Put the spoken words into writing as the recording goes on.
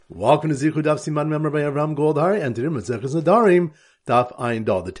Welcome to Zichud Daf Siman Member by Avram Goldhar and Nedarim Nedarim Daf Ayin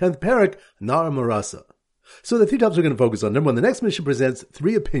Dal, the 10th parak, Na'ar Marasa. So the three topics we're going to focus on. Number one, the next mission presents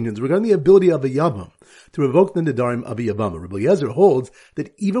three opinions regarding the ability of a Yavam to revoke the Nedarim of a Yavam. Rabbi Eliezer holds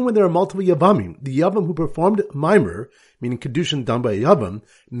that even when there are multiple Yavamim, the Yavam who performed Mimer, meaning Kedushin done by a Yavam,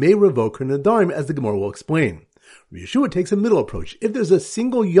 may revoke her Nedarim, as the Gemara will explain. Yeshua takes a middle approach. If there's a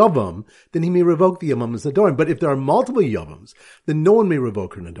single Yavam, then he may revoke the Yavam's Nedarim. But if there are multiple Yavams, then no one may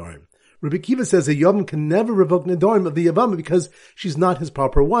revoke her Nedarim. Rabbi Kiva says a Yavam can never revoke Nedarim of the Yavam because she's not his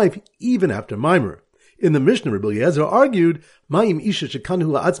proper wife, even after Mimer. In the Mishnah, Rabbi Eliezer argued, Ma'im isha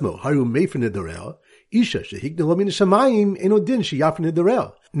shekanhu la'atzmo haru mefer nedarel, isha shehikna lo min shamayim eno din sheyafar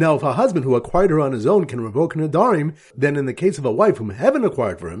nedarel. Now, if a husband who acquired her on his own can revoke her Nedarim, then in the case of a wife whom heaven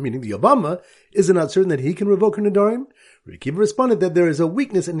acquired for him, meaning the Yavama, is it not certain that he can revoke her Nedarim? Rabbi Kiva responded that there is a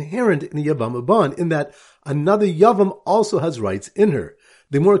weakness inherent in the Yavama bond, in that another Yavam also has rights in her.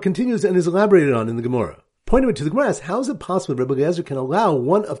 The Gemara continues and is elaborated on in the Gemara. Pointing to the Gemara, how is it possible that Rabbi Eliezer can allow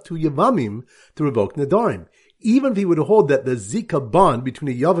one of two Yavamim to revoke Nedarim? Even if he would hold that the Zika bond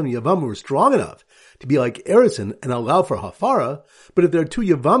between a Yavam and Yavam were strong enough to be like Erison and allow for Hafara, but if there are two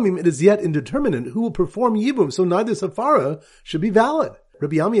Yavamim, it is yet indeterminate who will perform Yibum, so neither Hafara should be valid.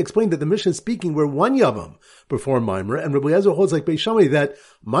 Rabbi Ami explained that the Mishnah is speaking where one Yavam performed Mimer, and Rabbi Eliezer holds like Beis Shammai that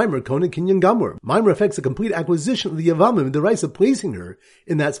Mimer, Kohen, Kinyan, Gamur. Mimer affects the complete acquisition of the Yavamim and the rights of placing her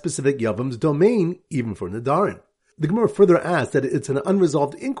in that specific Yavam's domain, even for Nedarim. The Gemara further asks that it's an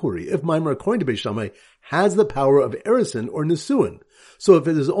unresolved inquiry if Mimer, according to Beis Shammai, has the power of Erison or Nesuin. So if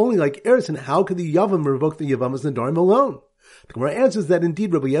it is only like Erison, how could the Yavam revoke the Yavam's Nedarim alone? The Gemara answers that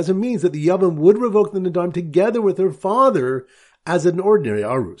indeed Rabbi Eliezer means that the Yavam would revoke the Nedarim together with her father as an ordinary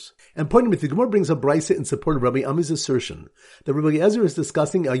Arus. And pointing with the Gemara brings a brisa in support of Rabbi Ami's assertion that Rabbi Eliezer is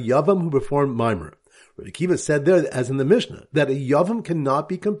discussing a Yavam who performed Mimer. Rabbi Kiva said there, as in the Mishnah, that a Yavam cannot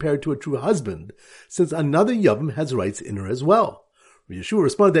be compared to a true husband, since another Yavam has rights in her as well. Yeshua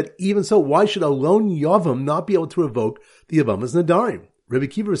responded that even so, why should a lone Yavam not be able to revoke the Yavam's Nedarim? Rabbi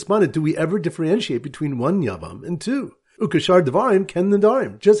Kiva responded, do we ever differentiate between one Yavam and two? Ukashar Devarim ken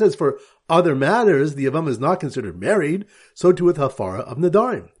Nedarim. Just as for other matters, the Yavam is not considered married, so too with Hafara of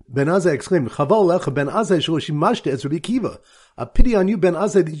Nedarim. Ben Azai exclaimed, Chaval lecha Ben Azai shloshimashte as Rabbi Kiva. A pity on you, Ben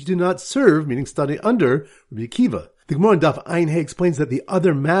Azai, that you do not serve, meaning study under Rabbi Kiva. The Gemara in Daf Ayin Hey explains that the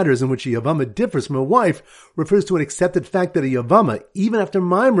other matters in which a Yavama differs from a wife refers to an accepted fact that a Yavama, even after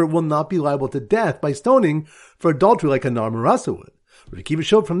Mimer, will not be liable to death by stoning for adultery like a Na'ar Marasa would. Rabbi Kiva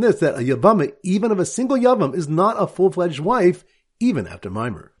showed from this that a Yavama, even of a single Yavam, is not a full-fledged wife, even after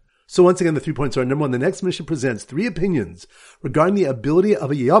Mimer. So once again, the 3 points are: number one, the next mission presents three opinions regarding the ability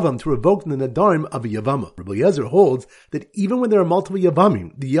of a Yavam to revoke the Nedarim of a Yavama. Rabbi Eliezer holds that even when there are multiple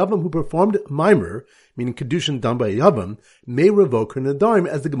Yavamim, the Yavam who performed Mimer, meaning Kedushin done by a Yavam, may revoke her Nedarim,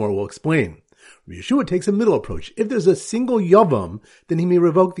 as the Gemara will explain. Yeshua takes a middle approach. If there's a single Yavam, then he may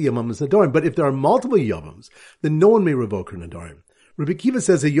revoke the Yavam's Nedarim. But if there are multiple Yavams, then no one may revoke her Nedarim. Rabbi Kiva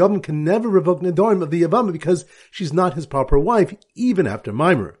says a Yavam can never revoke Nedarim of the Yavama because she's not his proper wife, even after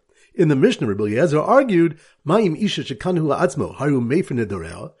Mimer. In the Mishnah, Rabbi Eliezer argued, Ma'im isha shekanhu la'atzmo haru mefer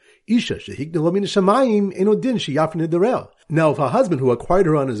nedarel, isha shehikna lo min shamayim eno din sheyafar nedarel. Now, if a husband who acquired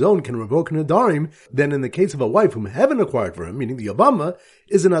her on his own can revoke her Nedarim, then in the case of a wife whom heaven acquired for him, meaning the Yavama,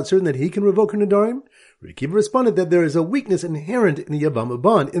 is it not certain that he can revoke her Nedarim? Rabbi Kiva responded that there is a weakness inherent in the Yavama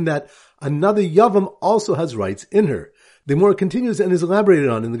bond, in that another Yavam also has rights in her. The Gemara continues and is elaborated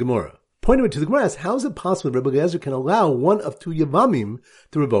on in the Gemara. Pointing to the Gemara, how is it possible that Rabbi Eliezer can allow one of two Yavamim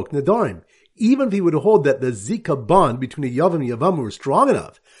to revoke Nedarim? Even if he would hold that the Zika bond between a Yavam and Yavam were strong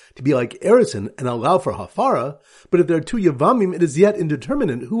enough to be like Erison and allow for Hafara, but if there are two Yavamim, it is yet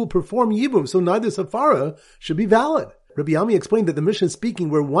indeterminate who will perform Yibum, so neither Hafara should be valid. Rabbi Ami explained that the Mishnah is speaking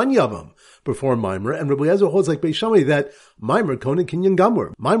where one Yavam performed Mimer, and Rabbi Eliezer holds like Beis Shammai that Mimer, Kohen, Kinyan,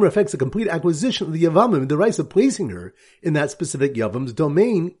 Gamur. Mimer affects the complete acquisition of the Yavamim and the rights of placing her in that specific Yavam's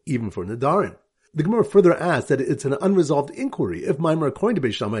domain, even for Nedarim. The Gemara further asks that it's an unresolved inquiry if Mimer, according to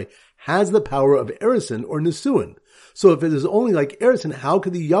Beis Shammai, has the power of Erison or Nesuin. So if it is only like Erison, how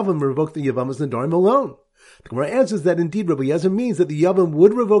could the Yavam revoke the Yavam's Nedarim alone? The Gemara answers that indeed Rabbi Eliezer means that the Yavam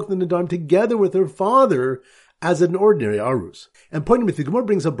would revoke the Nedarim together with her father as an ordinary Arus. And pointing with the Gemara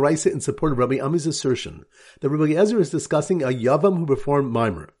brings a brisa in support of Rabbi Ami's assertion that Rabbi Eliezer is discussing a Yavam who performed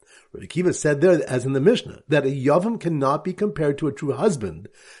Mimer. Rabbi Kiva said there, as in the Mishnah, that a Yavam cannot be compared to a true husband,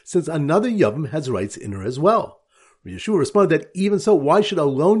 since another Yavam has rights in her as well. Yeshua responded that even so, why should a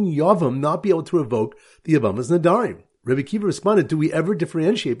lone Yavam not be able to revoke the Yavam's Nedarim? Rabbi Kiva responded, do we ever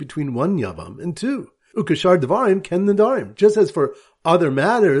differentiate between one Yavam and two? Ukashar Devarim ken Nedarim. Just as for other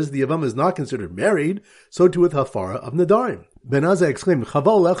matters, the Yavam is not considered married, so too with Hafara of Nedarim. Ben Azai exclaimed,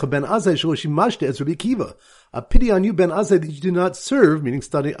 Chaval lecha Ben Azai shelo shimashte es Rabbi Akiva. A pity on you, Ben Azai, that you do not serve, meaning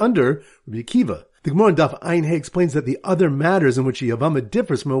study under, Rabbi Akiva. The Gemara in Daf Ayin Hey explains that the other matters in which a Yavama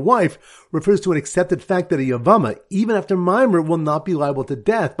differs from a wife refers to an accepted fact that a Yavama, even after Maimer, will not be liable to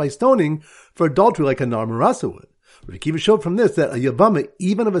death by stoning for adultery like a Nar Marasa would. Rabbi Akiva showed from this that a Yavama,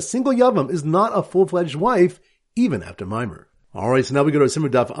 even of a single Yavam, is not a full-fledged wife, even after Maimer. Alright, so now we go to our Simmer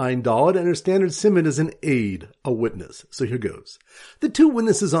Daf Ayin Daled, and our standard Simon is an aid, a witness. So here goes. The two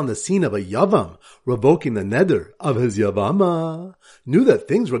witnesses on the scene of a Yavam, revoking the neder of his Yavama, knew that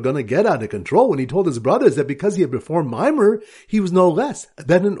things were going to get out of control when he told his brothers that because he had performed Maimer, he was no less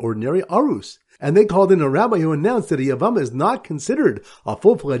than an ordinary Arus. And they called in a rabbi who announced that a Yavama is not considered a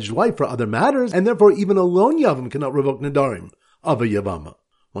full-fledged wife for other matters, and therefore even a lone Yavam cannot revoke Nedarim of a Yavama.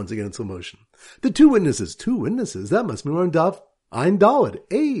 Once again in slow motion. The two witnesses, that must be on Daf Ayin Daled,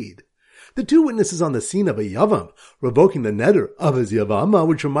 aid. The two witnesses on the scene of a Yavam, revoking the neder of his Yavama,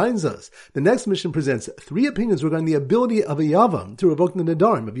 which reminds us, the next mission presents three opinions regarding the ability of a Yavam to revoke the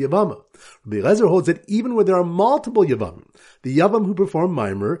Nedarim of Yavama. Rabbi Eliezer holds that even where there are multiple Yavamim, the Yavam who perform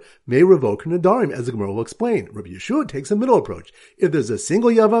Maimer may revoke her Nedarim, as the Gemara will explain. Rabbi Yeshua takes a middle approach. If there's a single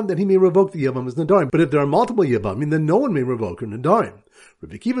Yavam, then he may revoke the Yavam's Nedarim. But if there are multiple Yavamim, then no one may revoke her Nedarim.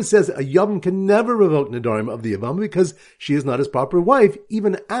 Rabbi Akiva says a Yavam can never revoke Nedarim of the Yavama because she is not his proper wife,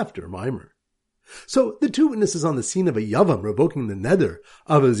 even after Maimer. So the two witnesses on the scene of a Yavam revoking the neder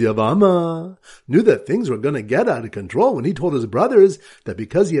of his Yavama knew that things were going to get out of control when he told his brothers that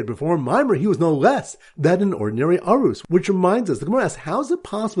because he had performed Maimer, he was no less than an ordinary Arus. Which reminds us, the Gemara asks, how is it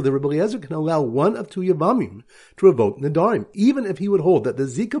possible that Rabbi Eliezer can allow one of two Yavamim to revoke Nedarim, even if he would hold that the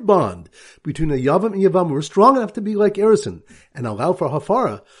Zika bond between a Yavam and Yavama were strong enough to be like Erison and allow for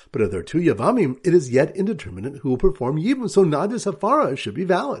Hafara, but if there are two Yavamim, it is yet indeterminate who will perform Yibum, so neither Hafara should be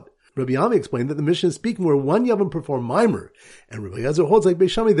valid. Rabbi Ami explained that the Mishnah is speaking where one Yavam performed Maimer, and Rabbi Eliezer holds like Beis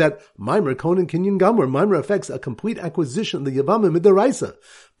Shammai that Maimer, Kohen, Kinyan, Gam, where Maimer affects a complete acquisition of the Yavama midaraisa,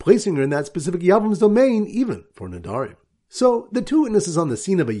 placing her in that specific Yavam's domain, even for Nedarim. So, the two witnesses on the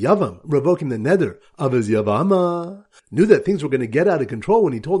scene of a Yavam, revoking the neder of his Yavama, knew that things were going to get out of control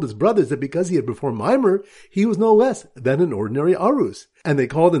when he told his brothers that because he had performed Maimer, he was no less than an ordinary Arus. And they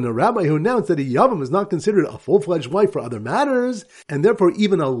called in a rabbi who announced that a Yavam is not considered a full-fledged wife for other matters, and therefore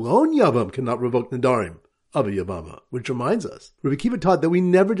even a lone Yavam cannot revoke Nedarim of a Yavama, which reminds us, Rabbi Akiva taught that we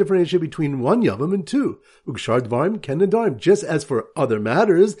never differentiate between one Yavam and two. Ukshar Dvarim ken Nedarim. Just as for other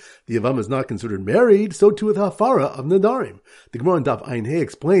matters, the Yavama is not considered married, so too with Hafara of Nedarim. The Gemara in Daf Ayin Hey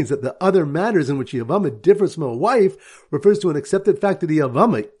explains that the other matters in which a Yavama differs from a wife refers to an accepted fact that the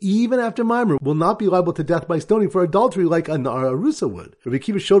Yavama, even after Maimer, will not be liable to death by stoning for adultery like a Nar Arusa would. Rabbi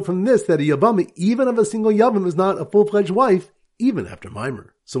Akiva showed from this that a Yavama, even of a single Yavam, is not a full-fledged wife, even after Maimer.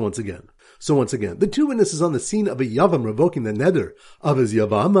 So once again, the two witnesses on the scene of a Yavam revoking the neder of his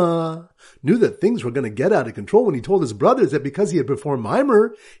Yavama knew that things were going to get out of control when he told his brothers that because he had performed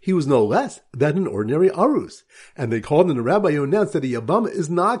Maimer, he was no less than an ordinary Arus. And they called in a rabbi who announced that a Yavama is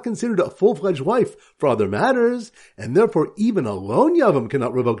not considered a full-fledged wife for other matters, and therefore even a lone Yavam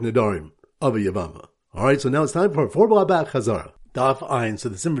cannot revoke Nedarim of a Yavama. Alright, so now it's time for 4 Blabak Chazara. Daf Ayin. So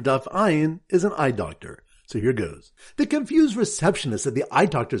the Simmer Daf Ayin is an eye doctor. So here goes. The confused receptionist at the eye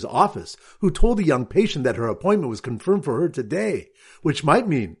doctor's office who told a young patient that her appointment was confirmed for her today, which might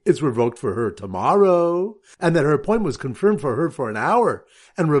mean it's revoked for her tomorrow, and that her appointment was confirmed for her for an hour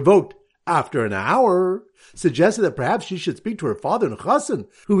and revoked after an hour, suggested that perhaps she should speak to her father and chassan,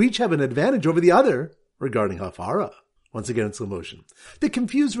 who each have an advantage over the other regarding hafara. Once again in slow motion. The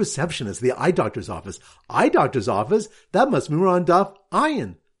confused receptionist at the eye doctor's office, that must mean we're on Daf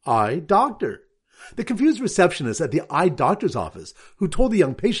Ayin, eye doctor. The confused receptionist at the eye doctor's office who told the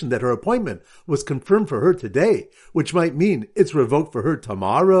young patient that her appointment was confirmed for her today, which might mean it's revoked for her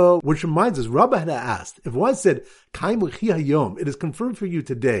tomorrow, which reminds us, Rabbi had asked, if one said, Kaim l'chi hayom, it is confirmed for you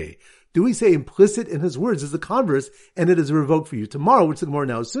today, do we say implicit in his words is the converse, and it is revoked for you tomorrow, which the Gemara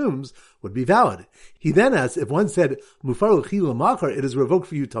now assumes would be valid. He then asks, if one said, Mufar l'chi l'machar, it is revoked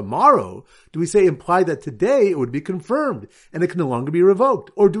for you tomorrow, do we say imply that today it would be confirmed, and it can no longer be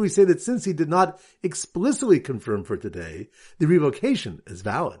revoked? Or do we say that since he did not explicitly confirm for today, the revocation is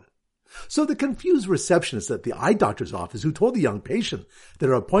valid? So the confused receptionist at the eye doctor's office who told the young patient that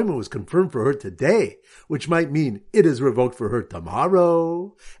her appointment was confirmed for her today, which might mean it is revoked for her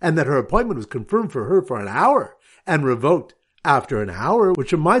tomorrow, and that her appointment was confirmed for her for an hour and revoked after an hour,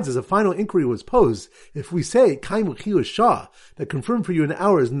 which reminds us a final inquiry was posed. If we say Kaim l'chi shah, that confirmed for you an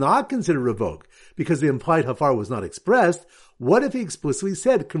hour is not considered revoked because the implied hafar was not expressed, what if he explicitly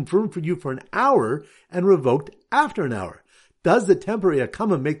said confirmed for you for an hour and revoked after an hour? Does the temporary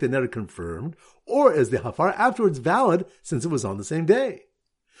akama make the neder confirmed, or is the hafara afterwards valid since it was on the same day?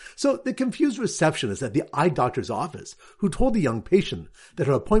 So the confused receptionist at the eye doctor's office, who told the young patient that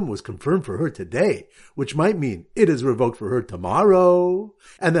her appointment was confirmed for her today, which might mean it is revoked for her tomorrow,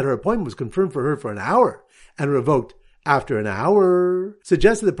 and that her appointment was confirmed for her for an hour and revoked after an hour,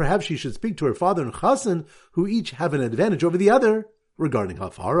 suggested that perhaps she should speak to her father and chassan, who each have an advantage over the other regarding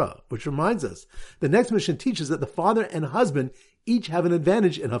hafara, which reminds us, the next mission teaches that the father and husband each have an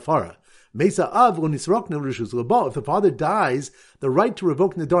advantage in hafara. If the father dies, the right to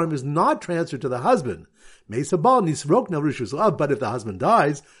revoke Nedarim is not transferred to the husband. But if the husband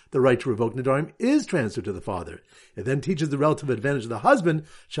dies, the right to revoke Nedarim is transferred to the father. It then teaches the relative advantage of the husband,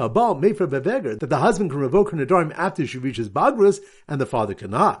 that the husband can revoke her Nedarim after she reaches Bagrus, and the father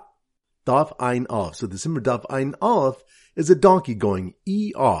cannot. Daf Ein Aleph. So the Simmer Daf Ein Aleph is a donkey going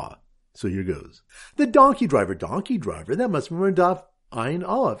E-ah. So here goes. The donkey driver, that must remember Daf Ein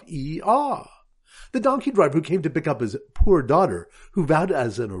Aleph, E-ah. The donkey driver who came to pick up his poor daughter, who vowed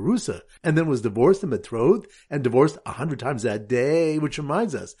as an arusa, and then was divorced and betrothed, and divorced 100 times that day, which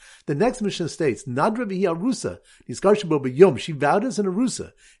reminds us, the next mission states, Nadra v'hi arusa, niskarshabo b'yom, she vowed as an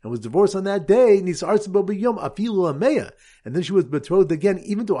arusa, and was divorced on that day, nisarsabo b'yom, afilu ameya, and then she was betrothed again,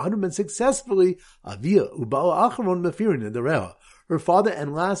 even to 100 men successfully, avia, uba'o acharon mefirin in the reha. Her father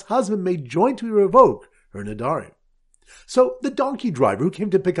and last husband may join to revoke her Nedarim. So the donkey driver who came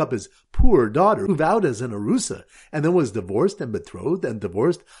to pick up his poor daughter, who vowed as an arusa, and then was divorced and betrothed and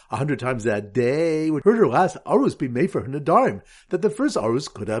divorced 100 times that day, heard her last arus be made for her Nedarim, that the first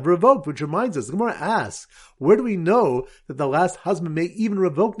arus could have revoked, which reminds us, the Gemara asks, where do we know that the last husband may even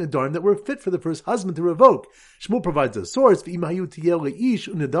revoke Nedarim that were fit for the first husband to revoke? Shmuel provides a source, and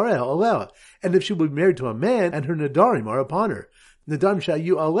if she will be married to a man, and her Nedarim are upon her. Nedarim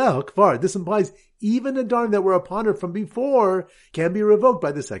shayu aleh kvar. This implies even Nedarim that were upon her from before can be revoked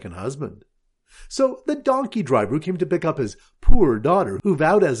by the second husband. So the donkey driver who came to pick up his poor daughter, who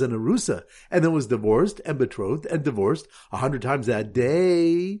vowed as an arusa, and then was divorced and betrothed and divorced 100 times that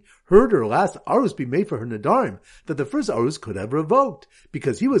day, heard her last arus be made for her Nedarim, that the first arus could have revoked,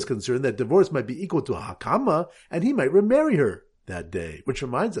 because he was concerned that divorce might be equal to a hakama, and he might remarry her that day. Which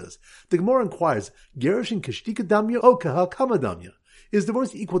reminds us, the Gemara inquires, Gerushin kashtika damya o kahakama damya? Is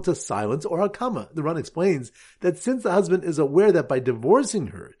divorce equal to silence or hakama? The Ran explains that since the husband is aware that by divorcing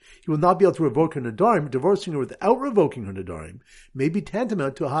her, he will not be able to revoke her Nedarim, divorcing her without revoking her Nedarim may be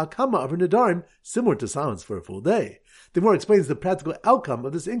tantamount to a hakama of her Nedarim, similar to silence for a full day. The Gemara explains the practical outcome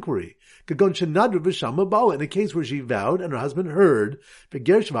of this inquiry. Kagon shenadru v'shama ba'ala, in a case where she vowed and her husband heard,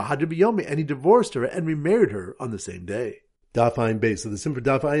 v'gersh v'hadru b'yomi, and he divorced her and remarried her on the same day. Daf Ayin Beis. So the simple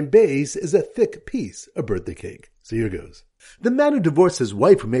Daf Ayin Beis is a thick piece of birthday cake. So here goes. The man who divorced his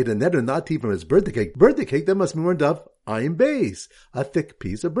wife who made a neder not to eat from his birthday cake, that must be more Daf Ayin Beis, a thick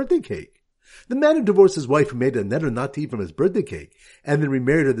piece of birthday cake. The man who divorced his wife who made a neder not to eat from his birthday cake, and then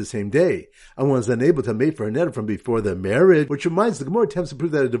remarried her the same day, and was unable to make for her neder from before the marriage, which reminds the Gemara attempts to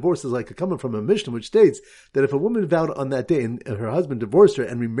prove that a divorce is like a coming from a Mishnah, which states that if a woman vowed on that day and her husband divorced her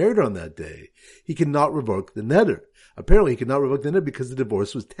and remarried her on that day, he cannot revoke the neder. Apparently he could not revoke the neder because the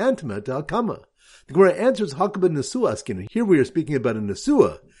divorce was tantamount to hakama. The Gemara answers hakaba nesua askin. Here we are speaking about a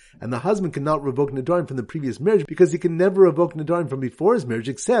nesua, and the husband cannot revoke Nedarim from the previous marriage because he can never revoke Nedarim from before his marriage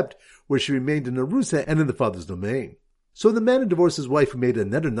except where she remained in Arusa and in the father's domain. So the man who divorced his wife who made a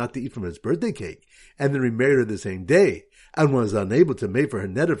neder not to eat from his birthday cake and then remarried her the same day and was unable to make for her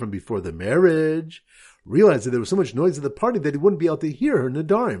neder from before the marriage realized that there was so much noise at the party that he wouldn't be able to hear her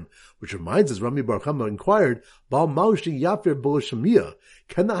Nedarim, which reminds us, Rami Bar Chama inquired, Bal Maushi Yafir Boloshamia,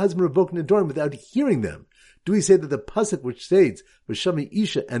 can the husband revoke Nedarim without hearing them? Do we say that the pasuk which states, V'shami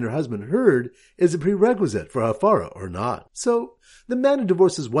Isha and her husband heard, is a prerequisite for hafara or not? So, the man who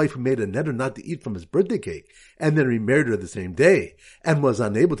divorced his wife who made a neder not to eat from his birthday cake, and then remarried her the same day, and was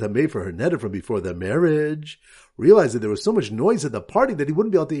unable to make for her neder from before the marriage, realized that there was so much noise at the party that he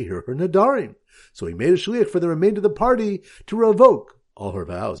wouldn't be able to hear her Nedarim. So he made a shliach for the remainder of the party to revoke all her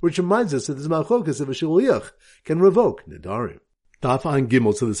vows, which reminds us that this malchokas of a shliach can revoke Nedarim. Daf Ayin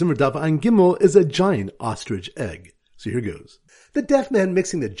Gimel. So the Simmer Daf Ayin Gimel is a giant ostrich egg. So here goes. The deaf man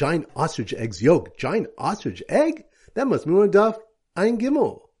mixing the giant ostrich egg's yolk. Giant ostrich egg? That must be one Daf Ayin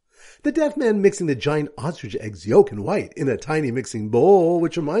Gimel. The deaf man mixing the giant ostrich egg's yolk and white in a tiny mixing bowl,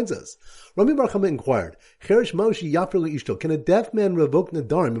 which reminds us. Rami Bar Chama inquired, Cherish Maushi Yafir Ishto, can a deaf man revoke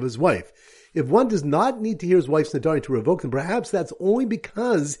Nedarim of his wife? If one does not need to hear his wife's Nedarim to revoke them, perhaps that's only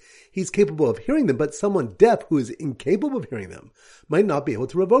because he's capable of hearing them, but someone deaf who is incapable of hearing them might not be able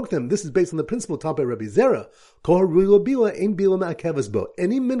to revoke them. This is based on the principle taught by Rabbi Zera.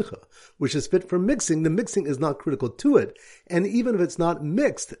 Any mincha which is fit for mixing, the mixing is not critical to it, and even if it's not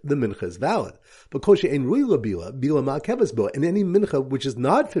mixed, the mincha is valid. But and any mincha which is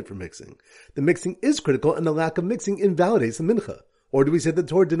not fit for mixing, the mixing is critical, and the lack of mixing invalidates the mincha. Or do we say that the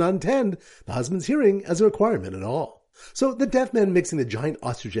Torah did not intend the husband's hearing as a requirement at all? So the deaf man mixing the giant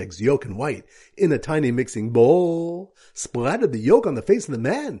ostrich eggs yolk and white in a tiny mixing bowl splattered the yolk on the face of the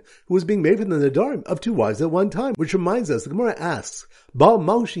man who was being made from the Nedarim of 2 wives at one time, which reminds us, the Gemara asks, can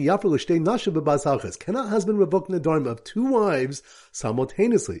a husband revoke Nedarim of 2 wives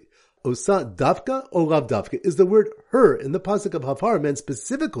simultaneously? Osa dafka or lav dafka? Is the word her in the pasuk of hafara meant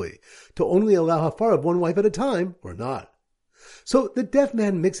specifically to only allow hafara of 1 wife at a time or not? So the deaf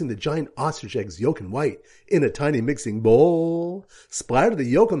man mixing the giant ostrich eggs yolk and white in a tiny mixing bowl splattered the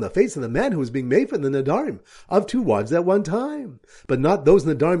yolk on the face of the man who was being made for the Nedarim of 2 wives at one time, but not those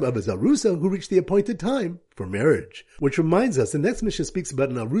Nedarim of a Zarusa who reached the appointed time for marriage. Which reminds us, the next Mishnah speaks about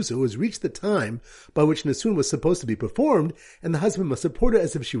an Arusa who has reached the time by which Nesuin was supposed to be performed, and the husband must support her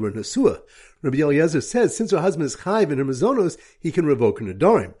as if she were Nesua. Rabbi Eliezer says, since her husband is chayv in her mazonos, he can revoke her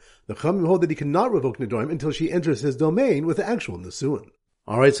Nedarim. The Chachamim hold that he cannot revoke Nedarim until she enters his domain with the actual Nesuin.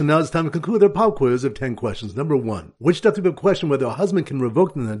 Alright, so now it's time to conclude our pop quiz of 10 questions. Number 1. Which type of question whether a husband can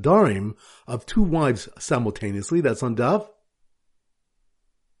revoke the Nedarim of 2 wives simultaneously? That's on Daf.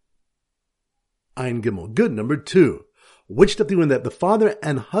 Ein Gimel. Good. Number 2. Which type of that the father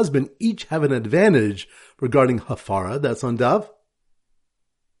and husband each have an advantage regarding hafara? That's on Daf.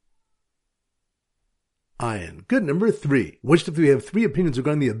 Ayin. Good. Number 3. Which type we have 3 opinions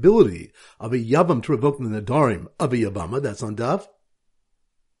regarding the ability of a yavam to revoke the Nedarim of a yavama? That's on Daf.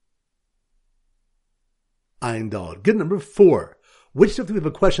 Ayin Daled. Good. Number 4. Which type we have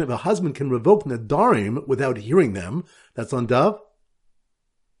a question if a husband can revoke Nedarim without hearing them? That's on Daf.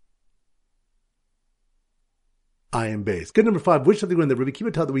 Ayin Base. Good. Number 5. Which type we that Rabbi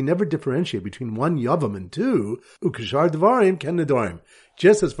Kiva taught that we never differentiate between 1 yavam and 2 ukashar dvarim ken Nedarim.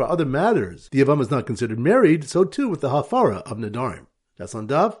 Just as for other matters, the yavam is not considered married, so too with the hafara of Nedarim. That's on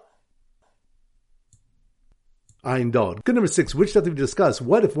Daf. Ayin Daled. Good. Number 6. Which type we discuss?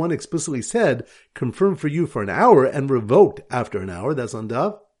 What if one explicitly said, confirm for you for an hour and revoked after an hour? That's on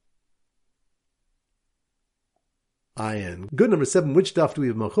Daf. Ayin. Good. Number 7. Which daf do we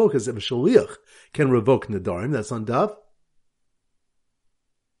have machokas if a shaliach can revoke Nedarim? That's on Daf.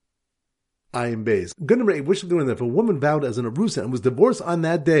 Ayin Beis. Good. Number 8. Which of the one that if a woman vowed as an arusa and was divorced on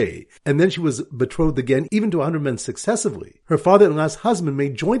that day, and then she was betrothed again, even to 100 men successively, her father-in-law's husband may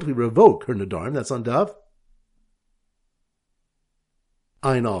jointly revoke her Nedarim? That's on Daf.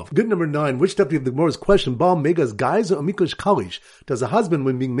 Ayin Off. Good. Number 9. Which daf do we have the Gemara's question? Baal megas geyser or mikush kalish? Does a husband,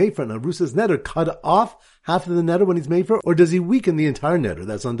 when being made for an arusa's neder, cut off half of the neder when he's made for, or does he weaken the entire neder?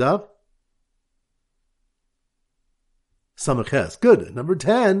 That's on Daf. Samaches. Good. Number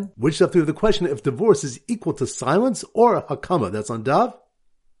 10. Which daf do we have the question if divorce is equal to silence or hakama? That's on Daf.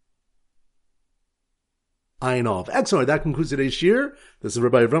 Ayin Off. Excellent. That concludes today's shir. This is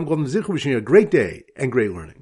Rabbi Avram Golden Zichu wishing you a great day and great learning.